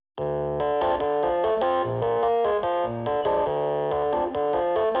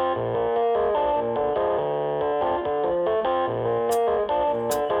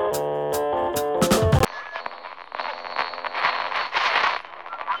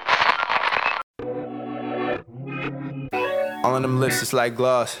All of them lips is like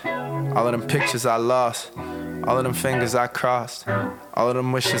gloss. All of them pictures I lost. All of them fingers I crossed. All of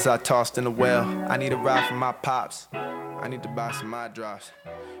them wishes I tossed in the well. I need a ride from my pops. I need to buy some eye drops.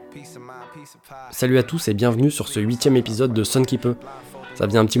 Peace of mind, peace of pie. Salut à tous et bienvenue sur ce 8e épisode de Son qui peut. Ça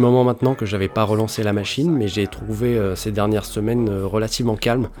faisait un petit moment maintenant que j'avais pas relancé la machine, mais j'ai trouvé ces dernières semaines relativement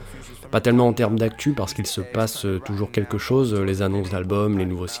calmes. Pas tellement en termes d'actu parce qu'il se passe toujours quelque chose, les annonces d'albums, les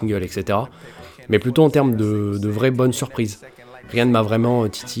nouveaux singles, etc. Mais plutôt en termes de vraies bonnes surprises. Rien ne m'a vraiment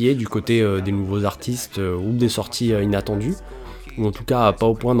titillé du côté des nouveaux artistes ou des sorties inattendues, ou en tout cas pas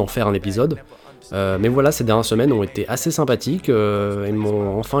au point d'en faire un épisode. Mais voilà, ces dernières semaines ont été assez sympathiques et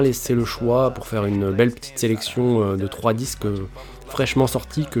m'ont enfin laissé le choix pour faire une belle petite sélection de 3 disques fraîchement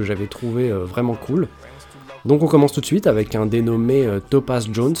sortis que j'avais trouvé vraiment cool. Donc on commence tout de suite avec un dénommé Topaz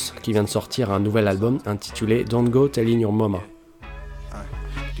Jones qui vient de sortir un nouvel album intitulé Don't Go Telling Your Mama.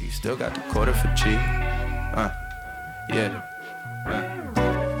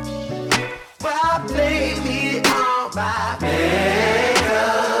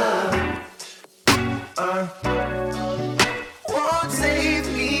 Won't save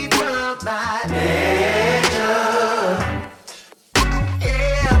me from my nature.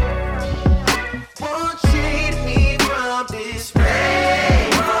 Yeah, won't shade me from this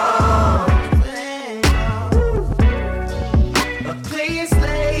rainbow. A clean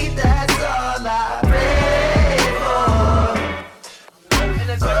slate, that's all I pray for. And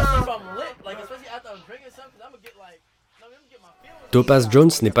especially if I'm lit, like especially after I'm drinking something, I'm gonna get like, I'm gonna get my feelings. Topaz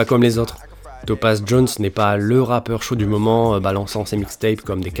Jones n'est pas comme les autres. Topaz Jones n'est pas le rappeur chaud du moment, balançant ses mixtapes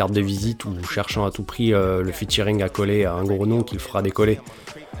comme des cartes de visite ou cherchant à tout prix le featuring à coller à un gros nom qu'il fera décoller.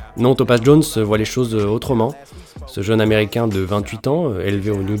 Non, Topaz Jones voit les choses autrement. Ce jeune américain de 28 ans, élevé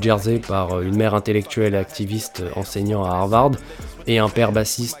au New Jersey par une mère intellectuelle et activiste enseignant à Harvard et un père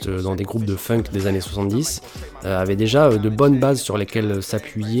bassiste dans des groupes de funk des années 70, avait déjà de bonnes bases sur lesquelles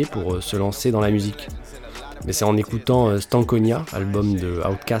s'appuyer pour se lancer dans la musique. Mais c'est en écoutant Stankonia, album de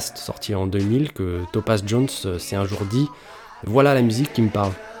Outkast sorti en 2000, que Topaz Jones s'est un jour dit « Voilà la musique qui me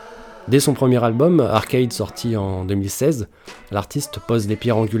parle ». Dès son premier album, Arcade sorti en 2016, l'artiste pose les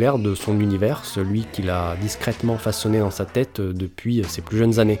pierres angulaires de son univers, celui qu'il a discrètement façonné dans sa tête depuis ses plus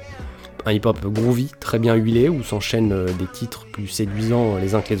jeunes années. Un hip-hop groovy, très bien huilé, où s'enchaînent des titres plus séduisants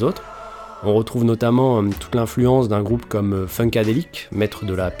les uns que les autres. On retrouve notamment toute l'influence d'un groupe comme Funkadelic, maître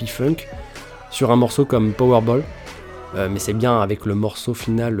de la P-Funk, sur un morceau comme Powerball, mais c'est bien avec le morceau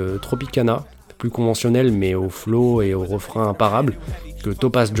final Tropicana, plus conventionnel mais au flow et au refrain imparable, que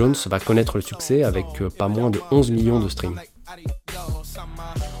Topaz Jones va connaître le succès avec pas moins de 11 millions de streams.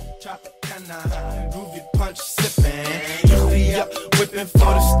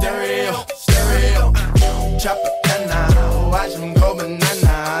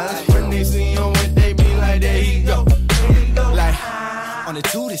 On the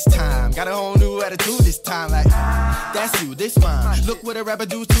two this time, got a whole new attitude this time, like, that's you, this mine. Look what a rapper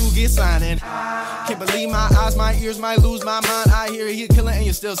do to get signing. Can't believe my eyes, my ears might lose my mind. I hear he a killer and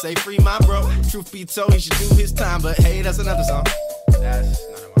you still say free my bro. Truth be told, he should do his time, but hey, that's another song.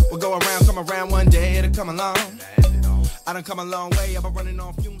 We'll go around, come around one day, it'll come along. I done come a long way, I've been running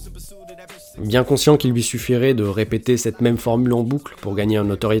on fumes in pursuit of that. Bien conscient qu'il lui suffirait de répéter cette même formule en boucle pour gagner en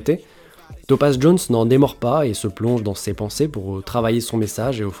notoriété, Topaz Jones n'en démord pas et se plonge dans ses pensées pour travailler son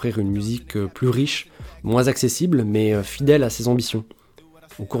message et offrir une musique plus riche, moins accessible, mais fidèle à ses ambitions.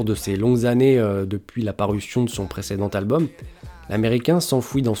 Au cours de ces longues années depuis la parution de son précédent album, l'Américain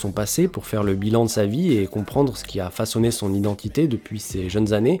s'enfouit dans son passé pour faire le bilan de sa vie et comprendre ce qui a façonné son identité depuis ses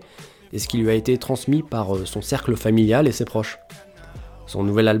jeunes années et ce qui lui a été transmis par son cercle familial et ses proches. Son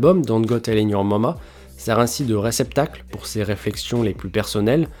nouvel album, Don't Go Telling Your Mama, sert ainsi de réceptacle pour ses réflexions les plus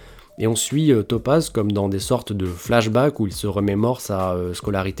personnelles. Et on suit Topaz comme dans des sortes de flashbacks où il se remémore sa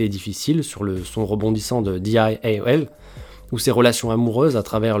scolarité difficile sur le son rebondissant de D.I.A.L. ou ses relations amoureuses à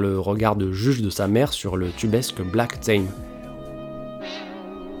travers le regard de juge de sa mère sur le tubesque Black Tame.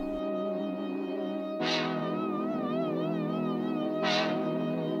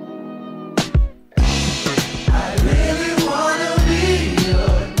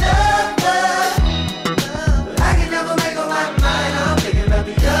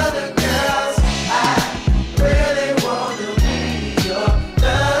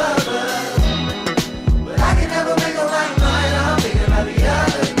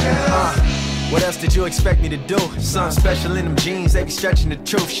 Did you expect me to do? Something special in them jeans, they be stretching the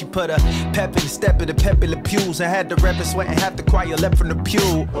truth. She put a pep in the step of the pep in the pews and had the rappers sweating half the choir left from the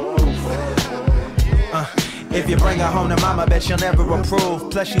pew. If you bring her home to mama, bet she'll never approve.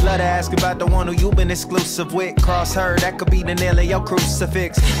 Plus she love to ask about the one who you been exclusive with. Cross her, that could be the nail in your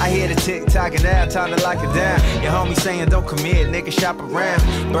crucifix. I hear the tick-tock and now time to lock it down. Your homie saying don't commit, nigga shop around.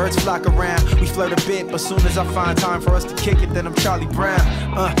 Birds flock around, we flirt a bit, but soon as I find time for us to kick it, then I'm Charlie Brown.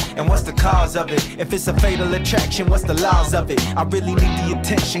 And what's the cause of it? If it's a fatal attraction, what's the laws of it? I really need the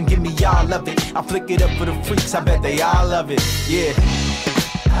attention, give me all of it. I flick it up for the freaks, I bet they all love it, yeah.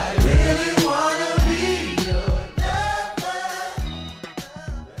 I really wanna be your lover.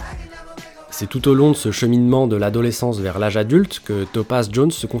 C'est tout au long de ce cheminement de l'adolescence vers l'âge adulte que Topaz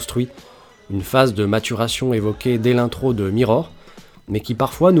Jones se construit. Une phase de maturation évoquée dès l'intro de Mirror, mais qui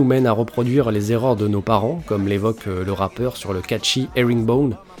parfois nous mène à reproduire les erreurs de nos parents, comme l'évoque le rappeur sur le catchy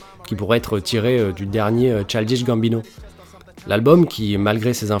Herringbone, qui pourrait être tiré du dernier Childish Gambino. L'album, qui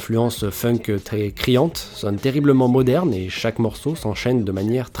malgré ses influences funk très criantes, sonne terriblement moderne et chaque morceau s'enchaîne de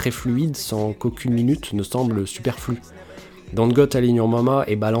manière très fluide sans qu'aucune minute ne semble superflue. Don't Go Tellin' Your Mama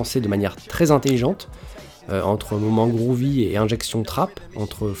est balancé de manière très intelligente, entre moments groovy et injection trap,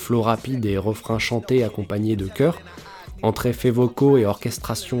 entre flow rapide et refrains chantés accompagnés de chœurs, entre effets vocaux et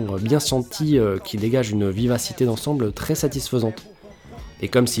orchestration bien sentie qui dégagent une vivacité d'ensemble très satisfaisante. Et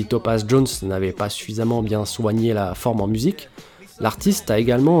comme si Topaz Jones n'avait pas suffisamment bien soigné la forme en musique, l'artiste a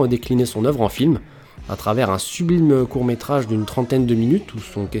également décliné son œuvre en film, à travers un sublime court-métrage d'une 30aine de minutes où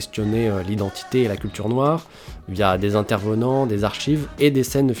sont questionnées l'identité et la culture noire, via des intervenants, des archives et des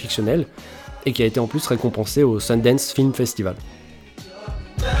scènes fictionnelles, et qui a été en plus récompensé au Sundance Film Festival.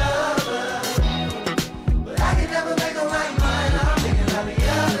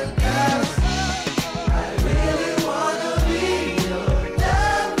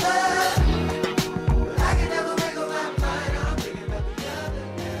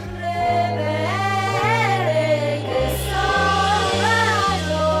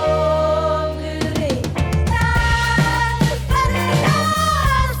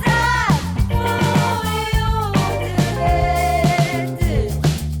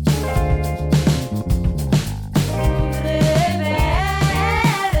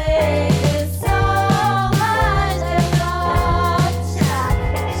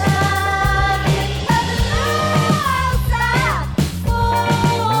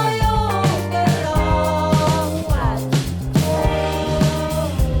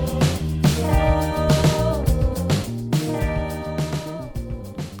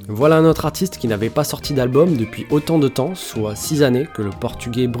 Voilà un autre artiste qui n'avait pas sorti d'album depuis autant de temps, soit 6 années, que le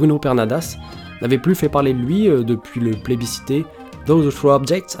portugais Bruno Pernadas n'avait plus fait parler de lui depuis le plébiscité Those Four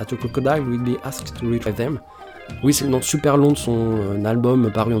Objects at a Crocodile Will Be Asked to Retrieve Them. Oui, c'est le nom super long de son album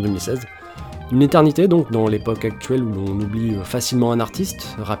paru en 2016. Une éternité donc dans l'époque actuelle où l'on oublie facilement un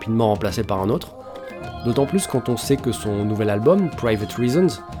artiste, rapidement remplacé par un autre. D'autant plus quand on sait que son nouvel album, Private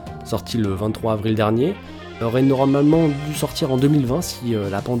Reasons, sorti le 23 avril dernier, aurait normalement dû sortir en 2020 si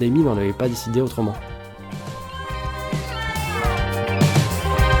la pandémie n'en avait pas décidé autrement.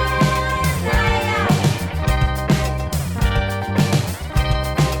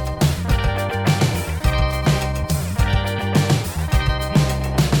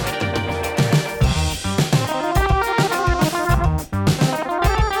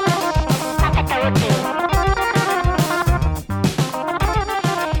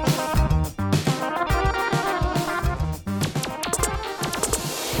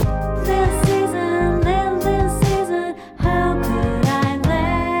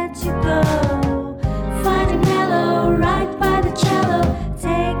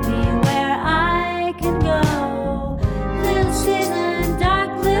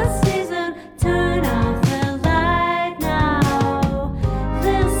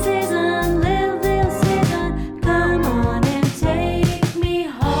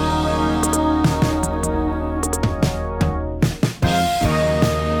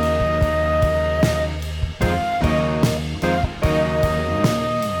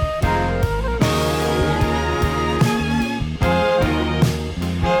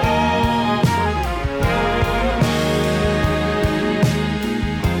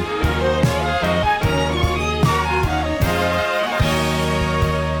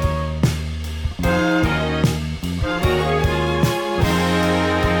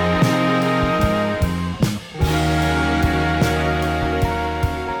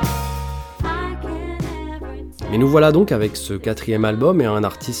 Mais nous voilà donc avec ce 4e album et un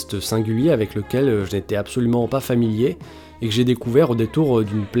artiste singulier avec lequel je n'étais absolument pas familier et que j'ai découvert au détour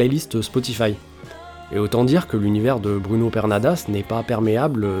d'une playlist Spotify. Et autant dire que l'univers de Bruno Pernadas n'est pas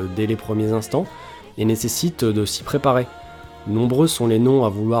perméable dès les premiers instants et nécessite de s'y préparer. Nombreux sont les noms à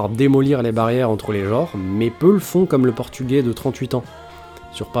vouloir démolir les barrières entre les genres, mais peu le font comme le portugais de 38 ans.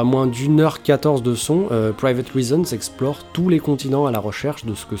 Sur pas moins d'1h14 de son, Private Reasons explore tous les continents à la recherche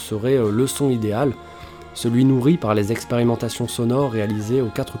de ce que serait le son idéal, celui nourri par les expérimentations sonores réalisées aux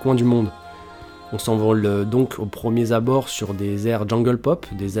quatre coins du monde. On s'envole donc aux premiers abords sur des airs jungle pop,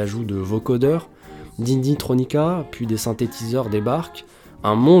 des ajouts de vocodeurs, d'indie-tronica, puis des synthétiseurs débarquent,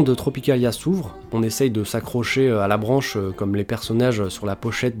 un monde Tropicalia s'ouvre, on essaye de s'accrocher à la branche comme les personnages sur la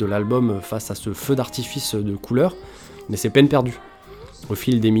pochette de l'album face à ce feu d'artifice de couleurs, mais c'est peine perdue. Au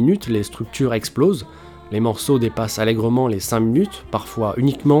fil des minutes, les structures explosent, les morceaux dépassent allègrement les 5 minutes, parfois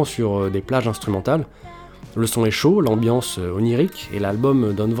uniquement sur des plages instrumentales. Le son est chaud, l'ambiance onirique, et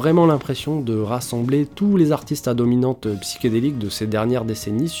l'album donne vraiment l'impression de rassembler tous les artistes à dominante psychédélique de ces dernières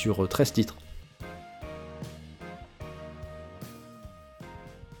décennies sur 13 titres.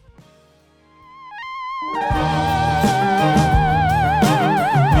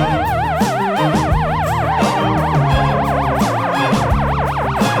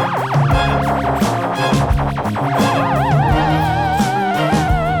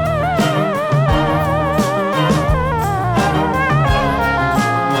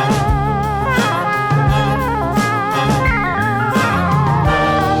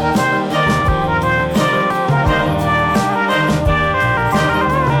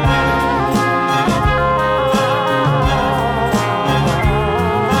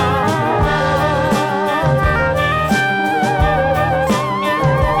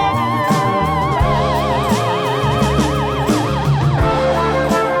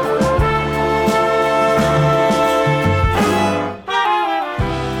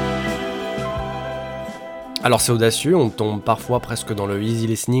 Alors c'est audacieux, on tombe parfois presque dans le easy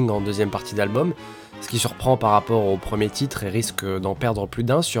listening en deuxième partie d'album, ce qui surprend par rapport au premier titre et risque d'en perdre plus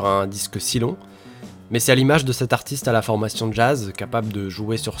d'un sur un disque si long. Mais c'est à l'image de cet artiste à la formation jazz, capable de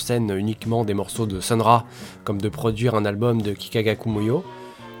jouer sur scène uniquement des morceaux de Sun Ra, comme de produire un album de Kikagaku Moyo.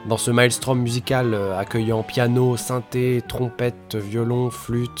 Dans ce maelstrom musical accueillant piano, synthé, trompette, violon,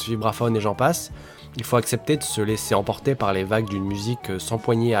 flûte, vibraphone et j'en passe, il faut accepter de se laisser emporter par les vagues d'une musique sans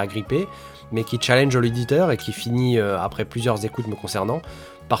poignée à agripper, mais qui challenge l'auditeur et qui finit, après plusieurs écoutes me concernant,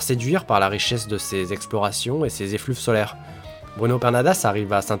 par séduire par la richesse de ses explorations et ses effluves solaires. Bruno Pernadas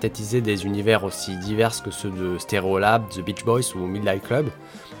arrive à synthétiser des univers aussi divers que ceux de Stereolab, The Beach Boys ou Midnight Club,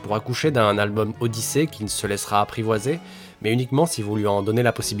 pour accoucher d'un album odyssée qui ne se laissera apprivoiser, mais uniquement si vous lui en donnez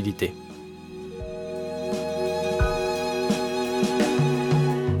la possibilité.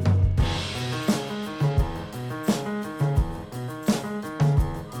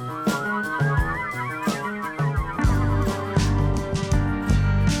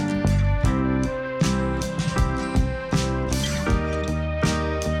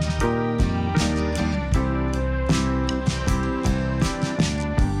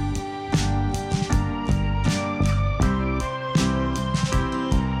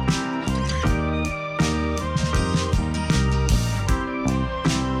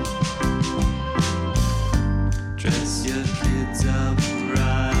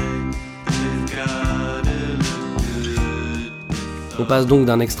 On passe donc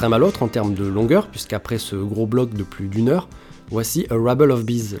d'un extrême à l'autre en termes de longueur, puisqu'après ce gros bloc de plus d'1 heure, voici A Rabble of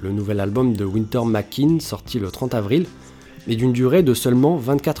Bees, le nouvel album de Winter McKean sorti le 30 avril, et d'une durée de seulement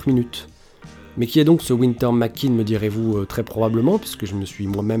 24 minutes. Mais qui est donc ce Winter McKean, me direz-vous très probablement, puisque je me suis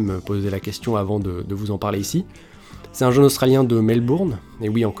moi-même posé la question avant de vous en parler ici. C'est un jeune Australien de Melbourne, et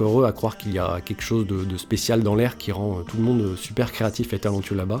oui, encore heureux à croire qu'il y a quelque chose de spécial dans l'air qui rend tout le monde super créatif et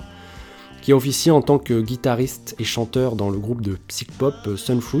talentueux là-bas, qui a officié en tant que guitariste et chanteur dans le groupe de psych-pop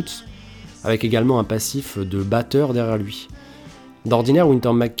Sunfruits, avec également un passif de batteur derrière lui. D'ordinaire,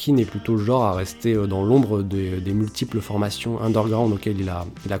 Winter McKean est plutôt le genre à rester dans l'ombre des multiples formations underground auxquelles il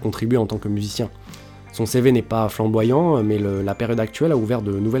a contribué en tant que musicien. Son CV n'est pas flamboyant, mais la période actuelle a ouvert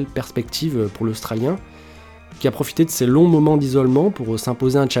de nouvelles perspectives pour l'Australien, qui a profité de ses longs moments d'isolement pour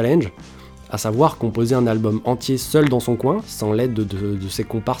s'imposer un challenge, à savoir composer un album entier seul dans son coin, sans l'aide de ses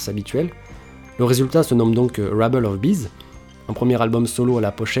comparses habituels. Le résultat se nomme donc Rabble of Bees, un premier album solo à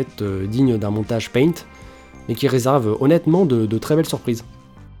la pochette digne d'un montage Paint, mais qui réserve honnêtement de très belles surprises.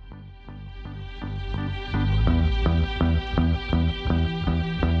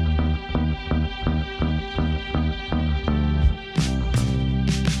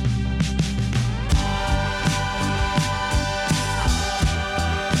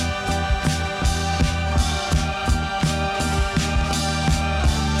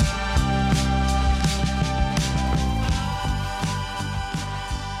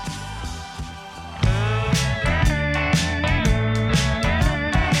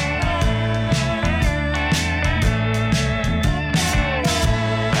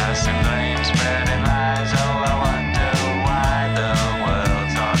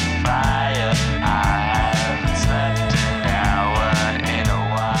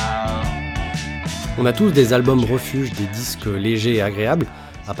 On a tous des albums refuges, des disques légers et agréables,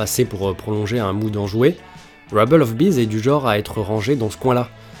 à passer pour prolonger un mood enjoué. Rabble of Bees est du genre à être rangé dans ce coin-là,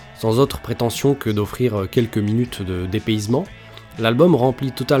 sans autre prétention que d'offrir quelques minutes de dépaysement. L'album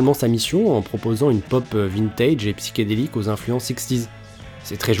remplit totalement sa mission en proposant une pop vintage et psychédélique aux influences 60s.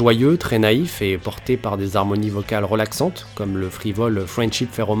 C'est très joyeux, très naïf et porté par des harmonies vocales relaxantes, comme le frivole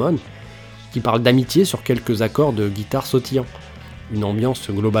Friendship Pheromone, qui parle d'amitié sur quelques accords de guitare sautillants. Une ambiance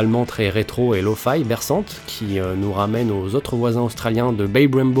globalement très rétro et lo-fi berçante qui nous ramène aux autres voisins australiens de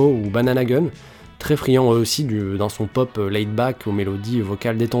Babe Rambo ou Banana Gun, très friands eux aussi d'un son pop laid-back aux mélodies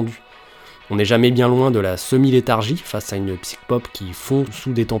vocales détendues. On n'est jamais bien loin de la semi-léthargie face à une psych-pop qui fond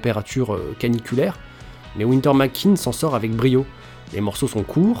sous des températures caniculaires, mais Winter McKean s'en sort avec brio. Les morceaux sont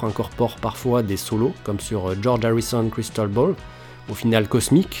courts, incorporent parfois des solos, comme sur George Harrison Crystal Ball, au final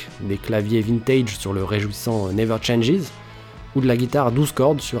cosmique, des claviers vintage sur le réjouissant Never Changes, ou de la guitare à 12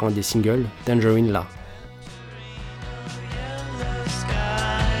 cordes sur un des singles, Tangerine La.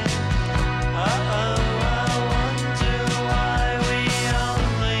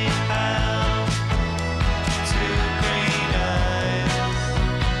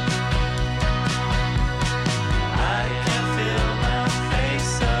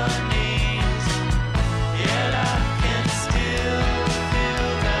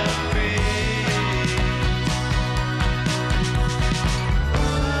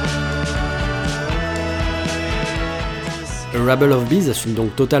 Rabble of Bees assume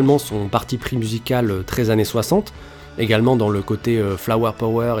donc totalement son parti pris musical très années 60, également dans le côté flower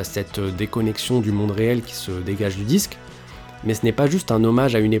power et cette déconnexion du monde réel qui se dégage du disque. Mais ce n'est pas juste un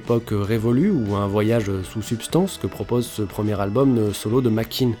hommage à une époque révolue ou un voyage sous substance que propose ce premier album solo de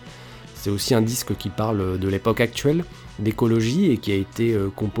McKean. C'est aussi un disque qui parle de l'époque actuelle, d'écologie et qui a été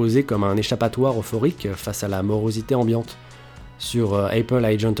composé comme un échappatoire euphorique face à la morosité ambiante. Sur Apple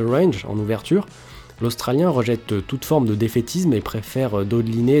Agent Orange, en ouverture, l'Australien rejette toute forme de défaitisme et préfère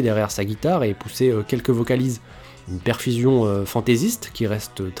dodeliner derrière sa guitare et pousser quelques vocalises. Une perfusion fantaisiste qui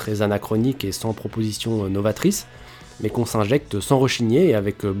reste très anachronique et sans proposition novatrice, mais qu'on s'injecte sans rechigner et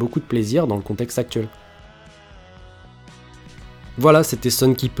avec beaucoup de plaisir dans le contexte actuel. Voilà, c'était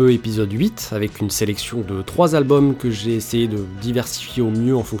Son Qui Peut épisode 8, avec une sélection de 3 albums que j'ai essayé de diversifier au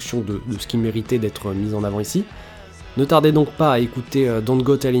mieux en fonction de ce qui méritait d'être mis en avant ici. Ne tardez donc pas à écouter Don't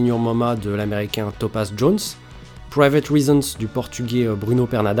Go Telling Your Mama de l'américain Topaz Jones, Private Reasons du portugais Bruno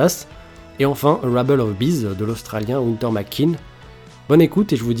Pernadas, et enfin A Rabble of Bees de l'australien Winter McKean. Bonne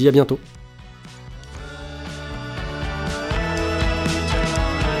écoute et je vous dis à bientôt.